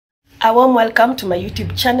A warm welcome to my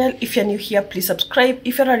YouTube channel. If you're new here, please subscribe.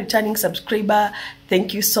 If you're a returning subscriber,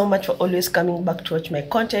 thank you so much for always coming back to watch my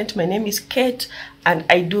content. My name is Kate and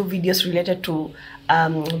I do videos related to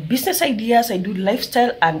business ideas. I do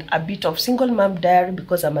lifestyle and a bit of single mom diary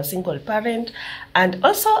because I'm a single parent. And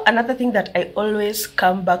also another thing that I always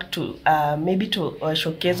come back to maybe to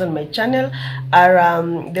showcase on my channel are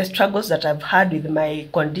the struggles that I've had with my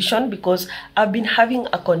condition, because I've been having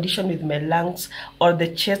a condition with my lungs or the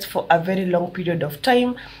chest for a very long period of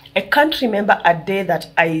time. I can't remember a day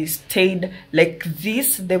that I stayed like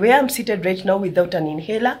this, the way I'm seated right now, without an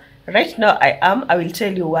inhaler. Right now I will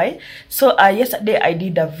tell you why. So yesterday I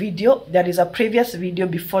did a video. There is a previous video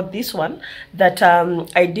before this one that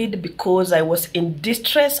I did because I was in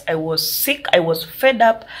distress. I was sick, I was fed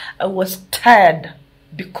up, I was tired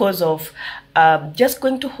because of just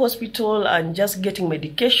going to hospital and just getting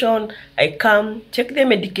medication. I come, take the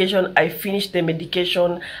medication, I finish the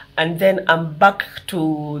medication, and then I'm back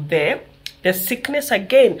to the sickness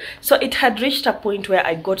again. So it had reached a point where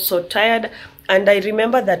I got so tired. And I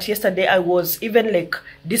remember that yesterday I was even like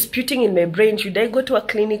disputing in my brain, should I go to a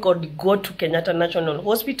clinic or go to Kenyatta National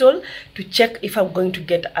Hospital to check if I'm going to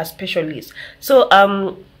get a specialist. So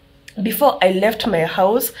before I left my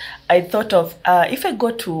house, I thought of if I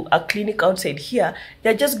go to a clinic outside here,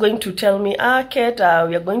 they're just going to tell me, Kate,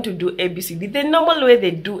 we are going to do ABCD, the normal way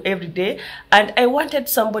they do every day. And I wanted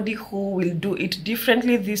somebody who will do it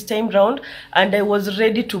differently this time round. And I was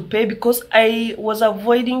ready to pay because I was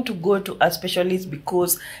avoiding to go to a specialist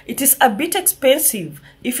because it is a bit expensive.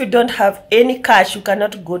 If you don't have any cash, you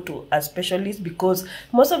cannot go to a specialist, because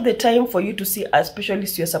most of the time for you to see a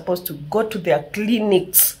specialist, you're supposed to go to their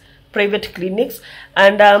clinics, private clinics.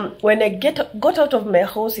 And when I got out of my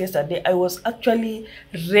house yesterday, I was actually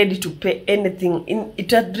ready to pay anything.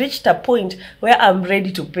 It had reached a point where I'm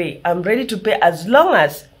ready to pay. I'm ready to pay as long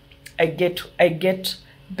as I get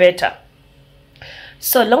better.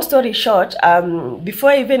 So long story short,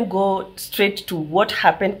 before I even go straight to what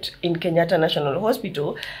happened in Kenyatta National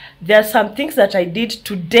Hospital, there are some things that I did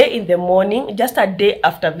today in the morning, just a day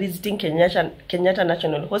after visiting Kenyatta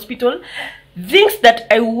National Hospital. Things that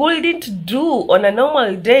I wouldn't do on a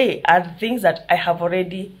normal day are things that I have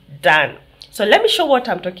already done. So let me show what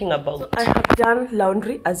I'm talking about. So I have done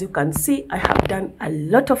laundry. As you can see, I have done a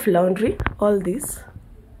lot of laundry. All this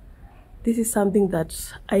is something that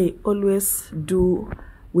I always do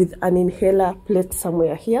with an inhaler placed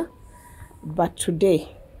somewhere here. But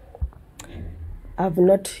today, I've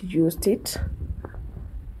not used it.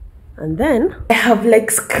 And then I have like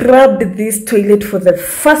scrubbed this toilet for the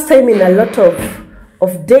first time in a lot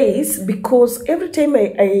of days, because every time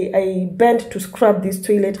I bend to scrub this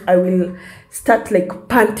toilet, I will start like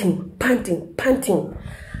panting.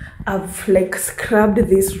 I've like scrubbed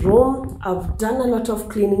this room. I've done a lot of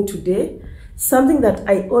cleaning today, something that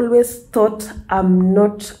I always thought I'm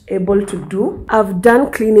not able to do. I've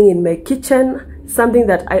done cleaning in my kitchen, something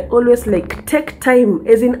that I always like take time,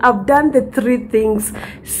 as in I've done the three things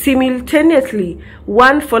simultaneously,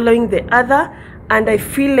 one following the other, and I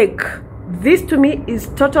feel like this to me is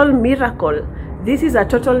total miracle. This is a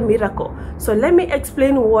total miracle. So let me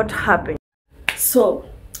explain what happened. So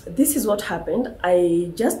this is what happened.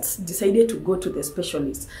 I just decided to go to the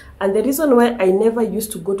specialist, and the reason why I never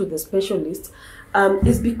used to go to the specialist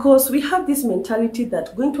is because we have this mentality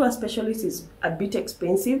that going to a specialist is a bit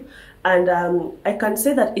expensive. And I can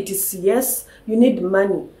say that it is, yes, you need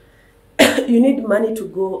money. You need money to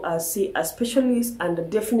go see a specialist, and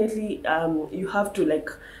definitely you have to like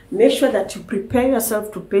make sure that you prepare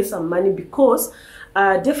yourself to pay some money, because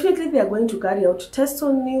definitely they are going to carry out tests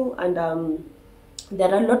on you, and there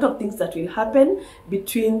are a lot of things that will happen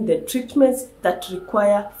between the treatments that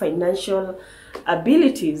require financial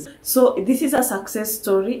abilities. So this is a success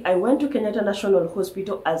story. I went to Kenyatta National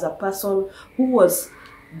Hospital as a person who was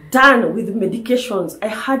done with medications. I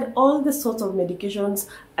had all the sorts of medications.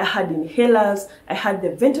 I had inhalers. I had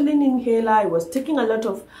the Ventolin inhaler. I was taking a lot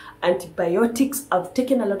of antibiotics. I've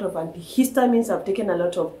taken a lot of antihistamines. I've taken a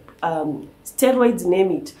lot of steroids,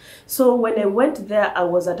 name it. So when I went there, I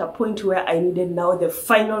was at a point where I needed now the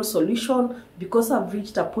final solution, because I've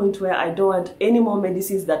reached a point where I don't want any more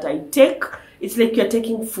medicines that I take. It's like you're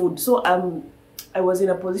taking food. So I was in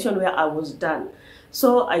a position where I was done.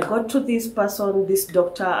 So I got to this person, this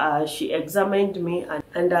doctor. She examined me,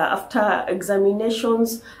 and after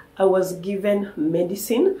examinations, I was given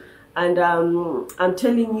medicine. And I'm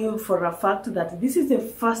telling you for a fact that this is the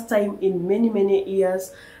first time in many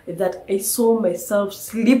years that I saw myself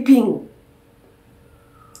sleeping.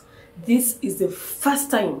 This is the first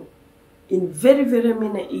time in very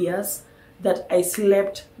many years that I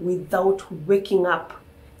slept without waking up.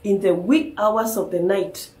 in the wee hours of the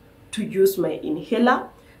night to use my inhaler.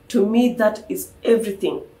 To me, that is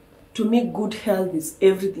everything. To me, good health is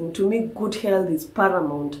everything. To me, good health is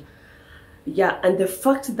paramount. Yeah, and the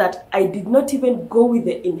fact that I did not even go with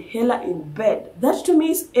the inhaler in bed, that to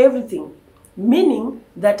me is everything. Meaning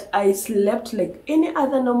that I slept like any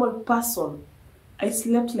other normal person. I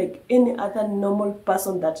slept like any other normal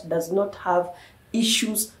person that does not have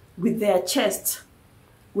issues with their chest.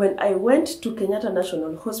 When I went to Kenyatta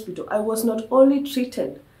National Hospital, I was not only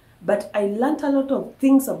treated, but I learned a lot of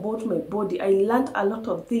things about my body. I learned a lot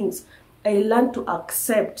of things. I learned to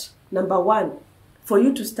accept, number one, for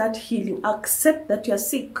you to start healing, accept that you're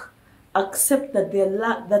sick. Accept that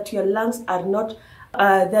that your lungs are not,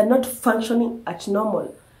 they're not functioning at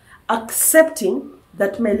normal. Accepting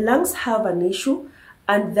that my lungs have an issue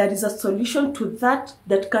and there is a solution to that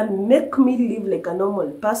that can make me live like a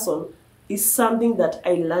normal person is something that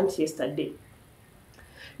I learned yesterday.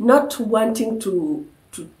 Not wanting to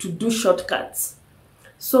do shortcuts.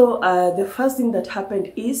 So the first thing that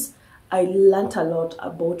happened is I learned a lot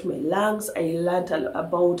about my lungs. I learned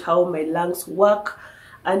about how my lungs work.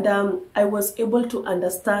 And I was able to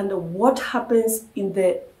understand what happens in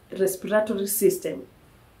the respiratory system.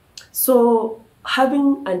 So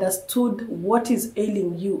having understood what is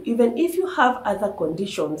ailing you, even if you have other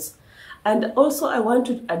conditions, and also I want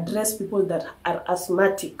to address people that are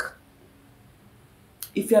asthmatic.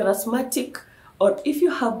 If you're asthmatic, or if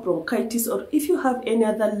you have bronchitis, or if you have any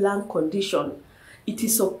other lung condition, it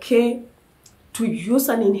is okay to use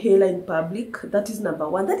an inhaler in public. That is number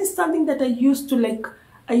one. That is something that I used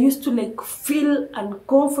to feel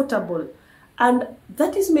uncomfortable. And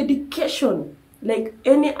that is medication like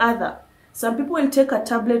any other. Some people will take a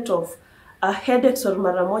tablet of a headache or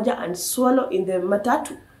maramoja and swallow in the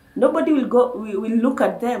matatu. Nobody will look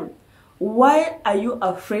at them. Why are you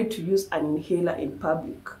afraid to use an inhaler in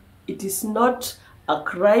public? It is not a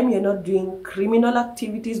crime. You're not doing criminal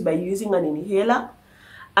activities by using an inhaler.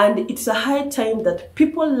 And it's a high time that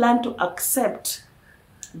people learn to accept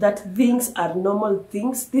that things are normal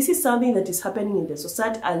things. This is something that is happening in the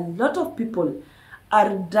society. A lot of people are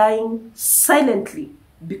dying silently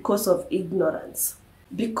because of ignorance.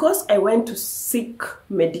 Because I went to seek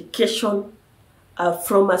medication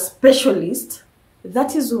from a specialist,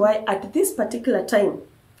 that is why at this particular time,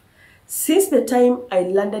 since the time I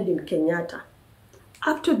landed in Kenyatta,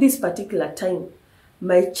 up to this particular time,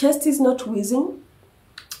 my chest is not wheezing,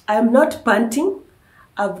 I am not panting,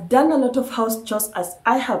 I've done a lot of house chores as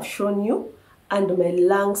I have shown you, and my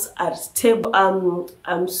lungs are stable.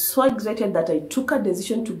 I'm so excited that I took a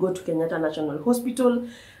decision to go to Kenyatta National Hospital.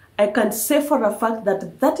 I can say for a fact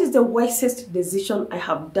that that is the wisest decision I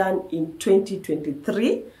have done in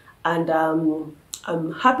 2023, and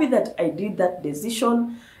I'm happy that I did that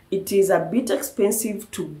decision. It is a bit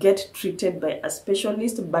expensive to get treated by a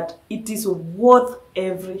specialist, but it is worth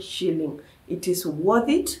every shilling. It is worth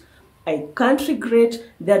it. I can't regret.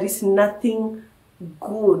 There is nothing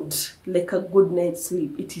good like a good night's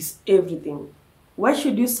sleep. It is everything. Why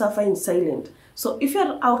should you suffer in silence? So if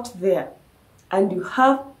you're out there and you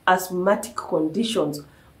have asthmatic conditions,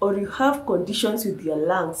 or you have conditions with your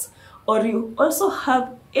lungs, or you also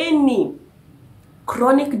have any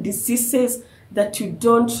chronic diseases that you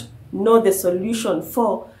don't know the solution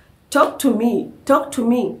for, talk to me. Talk to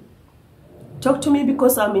me. Talk to me,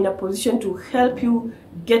 because I'm in a position to help you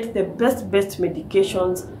get the best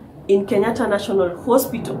medications in Kenyatta National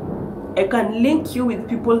Hospital. I can link you with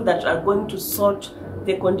people that are going to sort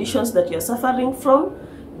the conditions that you're suffering from.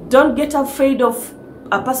 Don't get afraid of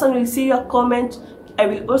a person will see your comment. I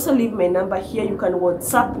will also leave my number here. You can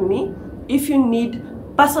WhatsApp me if you need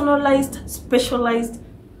personalized, specialized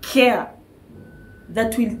care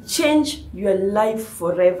that will change your life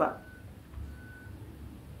forever.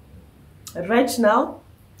 Right now,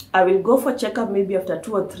 I will go for checkup maybe after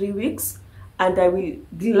 2 or 3 weeks, and I will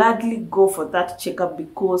gladly go for that checkup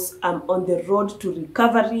because I'm on the road to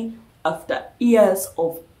recovery after years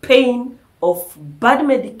of pain, of bad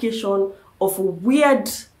medication, of weird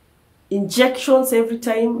injections every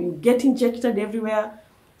time. You get injected everywhere.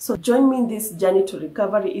 So join me in this journey to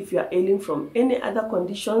recovery. If you are ailing from any other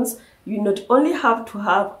conditions, you not only have to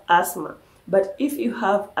have asthma, but if you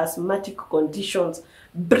have asthmatic conditions,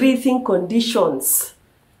 breathing conditions,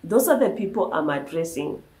 those are the people I'm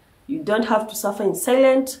addressing. You don't have to suffer in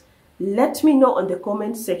silence. Let me know on the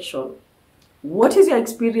comment section what is your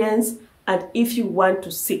experience and if you want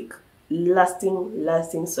to seek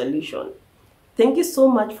lasting solution. Thank you so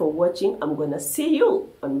much for watching. I'm gonna see you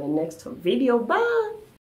on my next video. Bye.